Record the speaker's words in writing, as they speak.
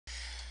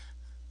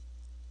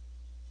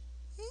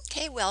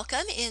Okay,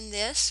 welcome. In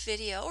this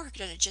video, we're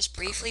going to just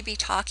briefly be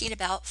talking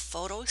about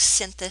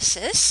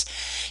photosynthesis.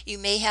 You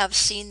may have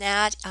seen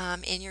that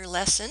in your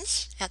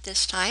lessons at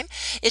this time.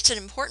 It's an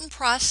important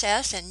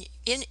process and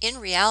in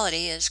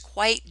reality is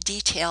quite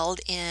detailed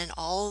in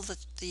all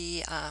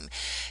the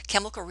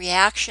chemical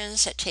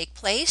reactions that take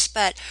place,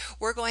 but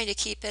we're going to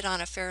keep it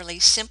on a fairly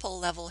simple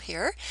level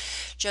here,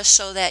 just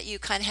so that you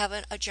kind of have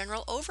a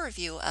general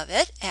overview of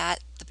it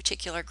at the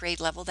particular grade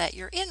level that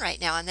you're in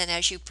right now. And then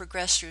as you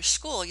progress through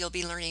school, you'll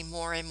be learning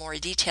more and more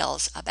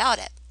details about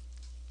it.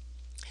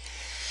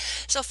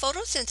 So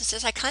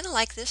photosynthesis, I kind of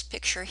like this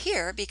picture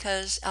here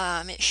because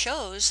it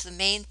shows the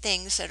main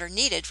things that are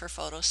needed for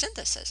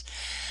photosynthesis.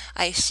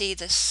 I see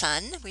the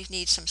sun. We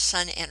need some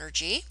sun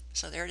energy.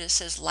 So there it is,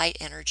 says light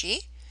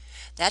energy.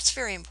 That's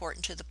very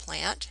important to the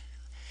plant.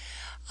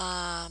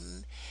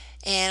 And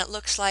it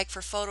looks like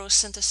for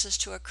photosynthesis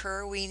to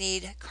occur, we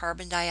need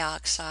carbon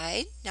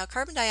dioxide. Now,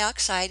 carbon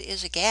dioxide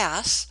is a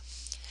gas.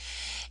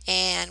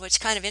 And what's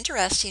kind of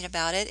interesting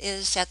about it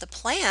is that the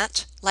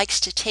plant likes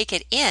to take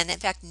it in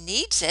fact,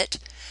 needs it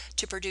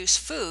to produce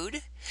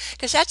food,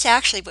 because that's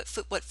actually what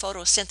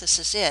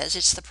photosynthesis is.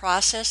 It's the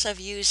process of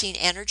using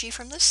energy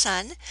from the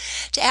sun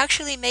to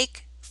actually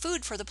make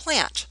food for the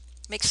plant,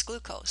 makes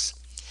glucose.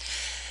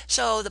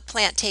 So the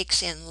plant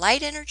takes in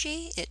light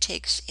energy, it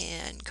takes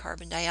in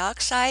carbon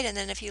dioxide, and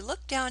then if you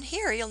look down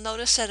here, you'll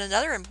notice that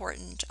another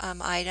important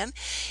item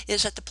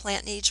is that the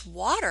plant needs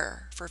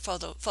water for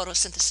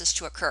photosynthesis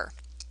to occur.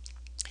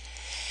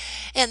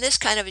 And this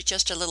kind of is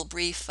just a little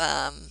brief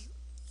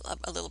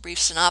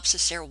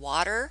synopsis there.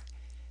 Water,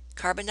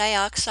 carbon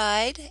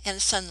dioxide,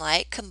 and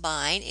sunlight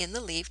combine in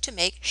the leaf to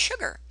make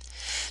sugar.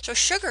 So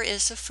sugar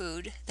is the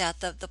food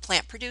that the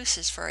plant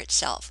produces for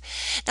itself.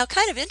 Now,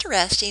 kind of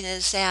interesting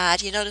is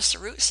that you notice the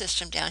root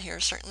system down here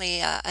is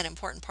certainly an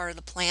important part of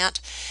the plant.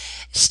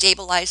 It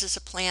stabilizes the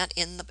plant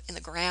in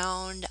the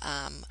ground.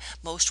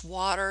 Most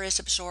water is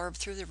absorbed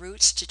through the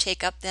roots to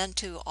take up then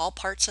to all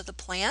parts of the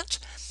plant.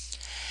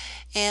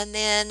 And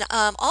then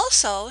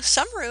also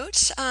some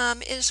roots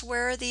is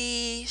where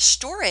the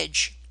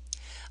storage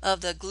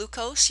of the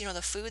glucose,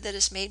 the food that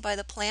is made by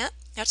the plant,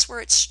 that's where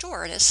it's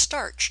stored as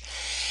starch.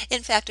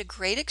 In fact, a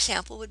great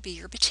example would be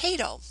your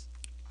potato.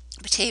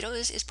 Potato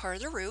is part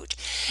of the root,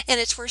 and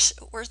it's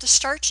where the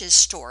starch is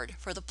stored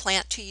for the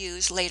plant to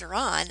use later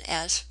on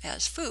as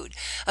food.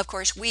 Of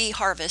course, we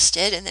harvest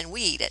it and then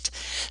we eat it,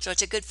 so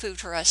it's a good food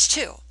for us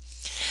too.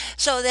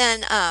 So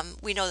then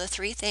we know the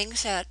three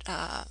things that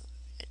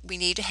we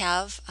need to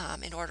have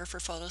in order for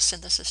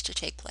photosynthesis to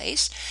take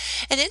place.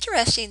 An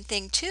interesting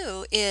thing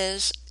too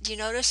is, do you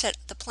notice that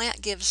the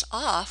plant gives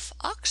off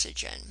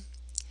oxygen?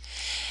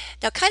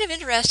 Now, kind of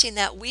interesting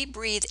that we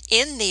breathe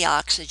in the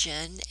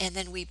oxygen and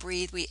then we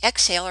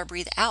exhale or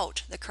breathe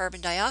out the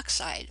carbon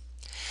dioxide.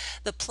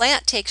 The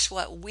plant takes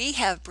what we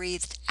have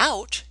breathed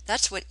out,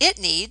 that's what it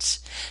needs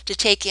to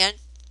take in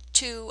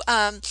to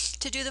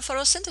do the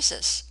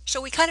photosynthesis.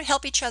 So we kind of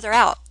help each other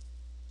out.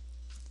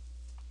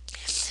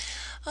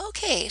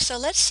 Okay, so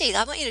let's see.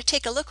 I want you to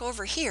take a look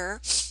over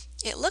here.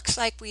 It looks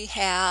like we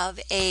have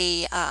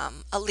a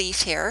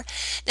leaf here.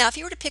 Now, if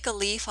you were to pick a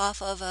leaf off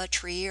of a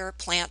tree or a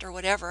plant or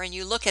whatever, and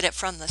you look at it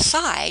from the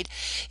side,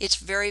 it's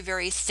very,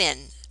 very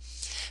thin.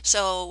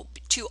 So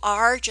to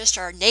just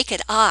our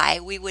naked eye,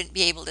 we wouldn't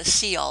be able to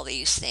see all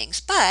these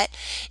things. But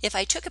if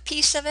I took a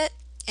piece of it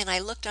and I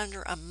looked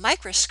under a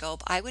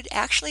microscope, I would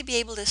actually be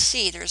able to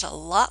see there's a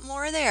lot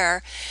more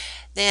there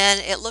than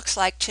it looks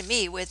like to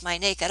me with my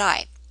naked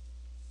eye.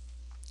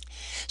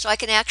 So I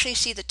can actually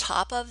see the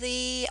top of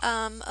the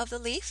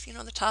leaf,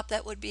 the top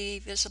that would be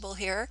visible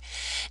here.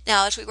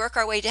 Now, as we work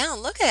our way down,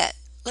 look at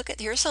it.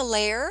 Here's a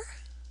layer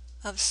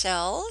of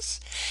cells,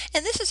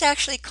 and this is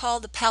actually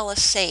called the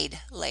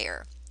palisade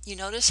layer. You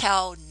notice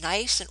how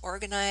nice and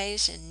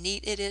organized and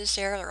neat it is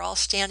there. They're all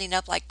standing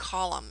up like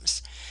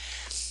columns.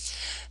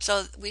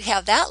 So we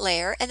have that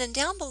layer, and then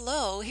down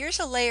below,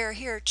 here's a layer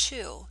here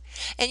too.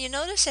 And you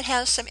notice it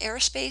has some air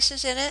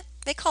spaces in it.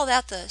 They call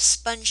that the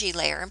spongy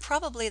layer, and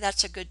probably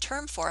that's a good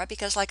term for it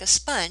because like a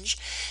sponge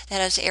that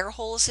has air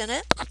holes in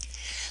it,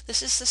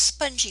 this is the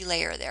spongy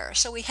layer there.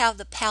 So we have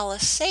the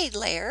palisade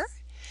layer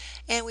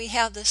and we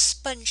have the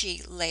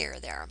spongy layer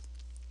there.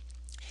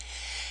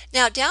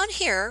 Now down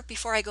here,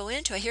 before I go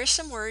into it, here's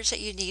some words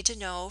that you need to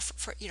know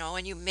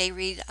and you may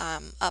read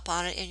up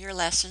on it in your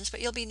lessons,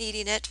 but you'll be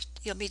needing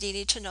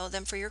to know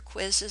them for your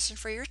quizzes and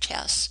for your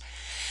tests.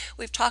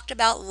 We've talked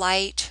about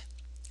light.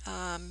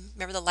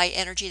 Remember the light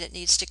energy that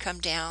needs to come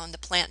down. The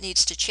plant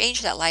needs to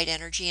change that light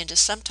energy into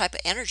some type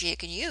of energy it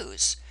can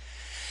use.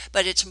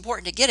 But it's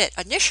important to get it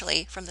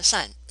initially from the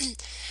sun.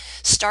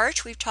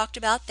 Starch, we've talked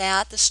about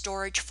that, the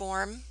storage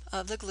form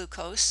of the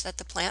glucose that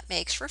the plant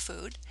makes for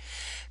food.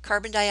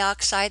 Carbon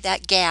dioxide,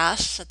 that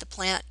gas that the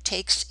plant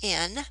takes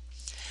in.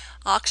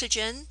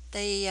 Oxygen,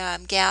 the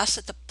gas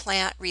that the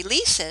plant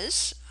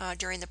releases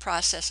during the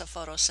process of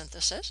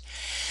photosynthesis.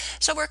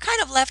 So we're kind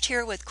of left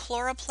here with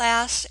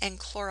chloroplast and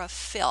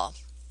chlorophyll.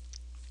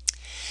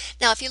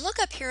 Now, if you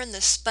look up here in the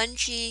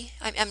spongy,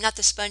 I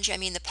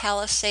mean the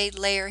palisade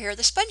layer here,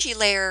 the spongy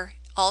layer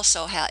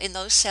also have in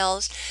those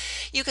cells.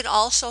 You can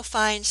also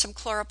find some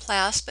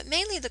chloroplasts, but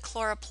mainly the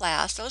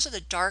chloroplasts. Those are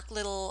the dark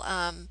little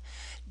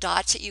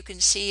dots that you can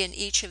see in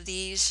each of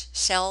these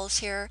cells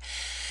here.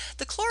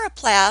 The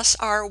chloroplasts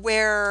are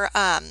where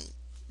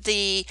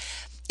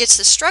it's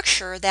the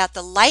structure that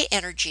the light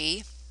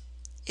energy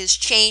is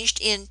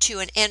changed into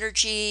an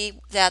energy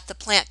that the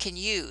plant can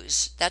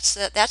use.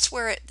 That's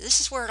where this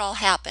is where it all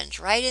happens,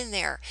 right in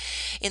there,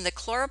 in the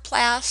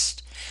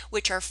chloroplast,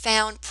 which are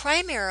found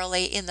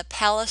primarily in the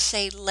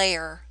palisade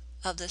layer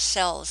of the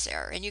cells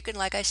there. And you can,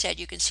 like I said,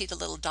 you can see the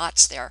little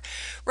dots there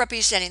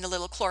representing the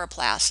little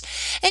chloroplast.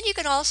 And you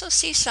can also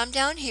see some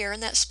down here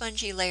in that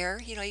spongy layer.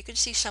 You can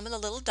see some of the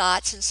little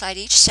dots inside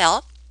each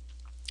cell,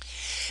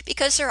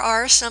 because there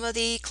are some of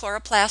the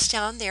chloroplasts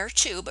down there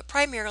too, but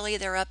primarily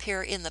they're up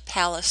here in the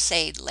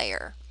palisade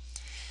layer.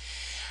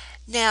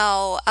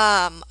 Now,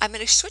 I'm going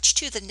to switch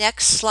to the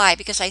next slide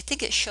because I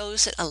think it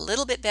shows it a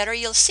little bit better.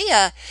 You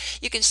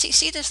can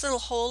see this little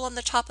hole on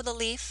the top of the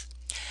leaf?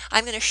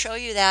 I'm going to show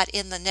you that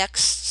in the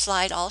next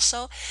slide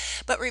also.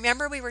 But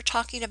remember, we were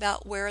talking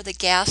about where the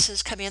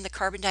gases come in, the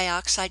carbon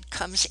dioxide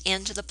comes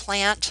into the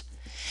plant,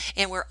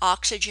 and where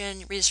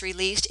oxygen is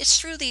released. It's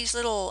through these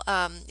little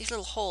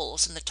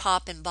holes in the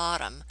top and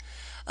bottom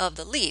of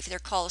the leaf. They're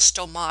called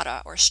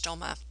stomata or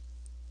stoma.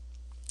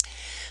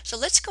 So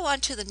let's go on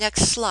to the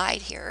next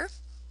slide here.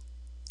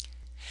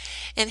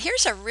 And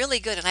here's a really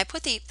good, and I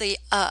put the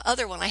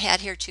other one I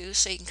had here too,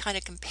 so you can kind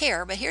of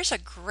compare, but here's a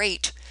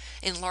great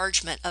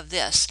enlargement of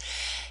this.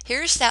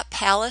 Here's that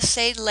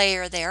palisade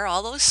layer there,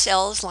 all those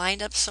cells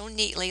lined up so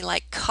neatly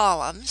like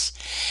columns.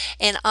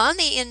 And on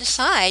the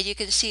inside, you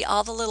can see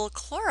all the little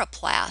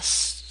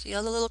chloroplasts. See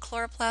all the little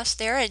chloroplasts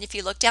there? And if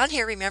you look down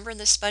here, remember in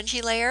the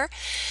spongy layer,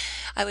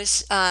 I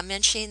was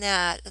mentioning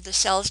that the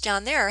cells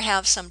down there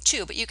have some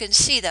too, but you can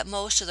see that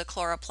most of the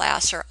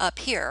chloroplasts are up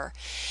here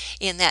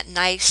in that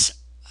nice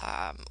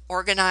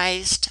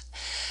organized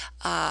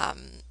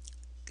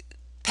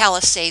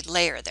palisade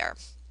layer there.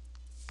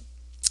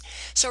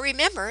 So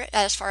remember,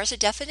 as far as a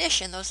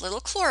definition, those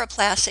little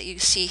chloroplasts that you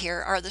see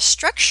here are the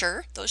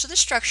structure, those are the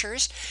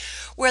structures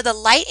where the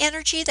light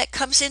energy that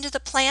comes into the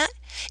plant,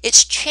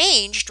 it's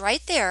changed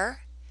right there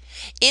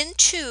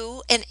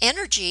into an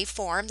energy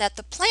form that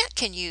the plant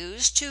can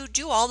use to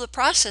do all the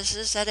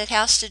processes that it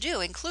has to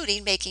do,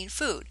 including making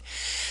food.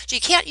 So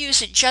you can't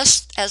use it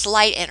just as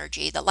light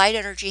energy. The light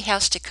energy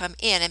has to come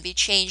in and be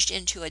changed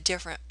into a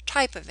different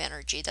type of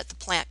energy that the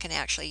plant can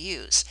actually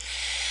use.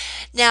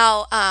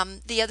 Now,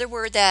 the other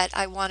word that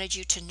I wanted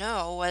you to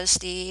know was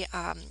the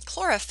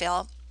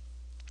chlorophyll.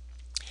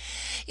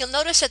 You'll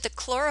notice that the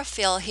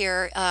chlorophyll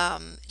here,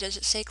 does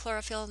it say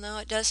chlorophyll? No,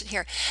 it doesn't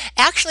here.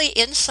 Actually,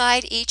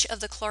 inside each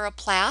of the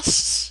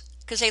chloroplasts,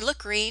 because they look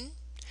green,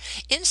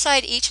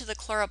 inside each of the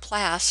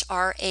chloroplasts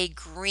are a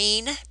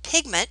green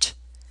pigment,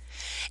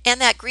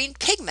 and that green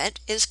pigment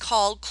is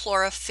called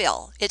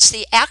chlorophyll. It's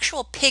the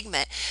actual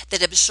pigment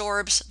that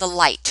absorbs the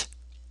light,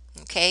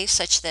 okay,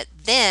 such that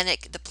then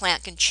the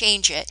plant can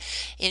change it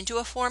into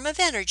a form of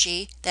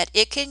energy that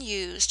it can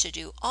use to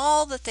do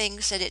all the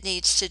things that it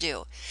needs to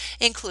do,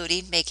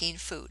 including making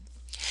food.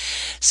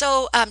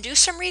 So do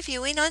some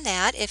reviewing on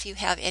that. If you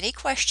have any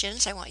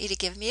questions, I want you to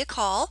give me a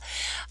call.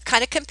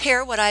 Kind of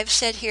compare what I've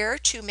said here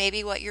to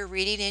maybe what you're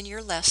reading in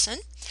your lesson.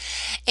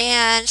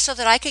 And so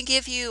that I can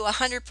give you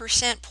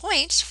 100%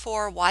 points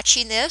for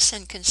watching this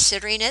and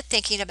considering it,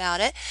 thinking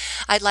about it,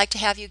 I'd like to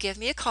have you give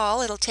me a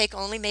call. It'll take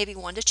only maybe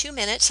 1 to 2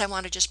 minutes. I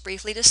want to just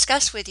briefly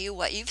discuss with you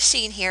what you've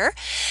seen here,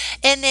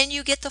 and then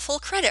you get the full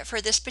credit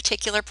for this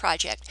particular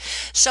project.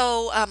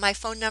 So my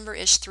phone number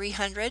is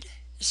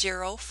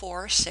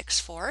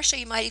 300-0464. So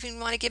you might even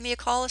want to give me a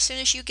call as soon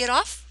as you get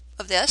off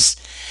of this,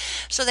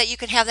 so that you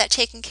can have that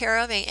taken care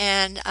of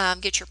and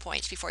get your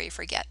points before you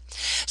forget.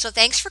 So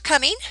thanks for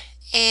coming,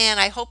 and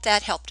I hope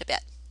that helped a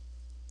bit.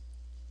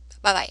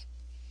 Bye-bye.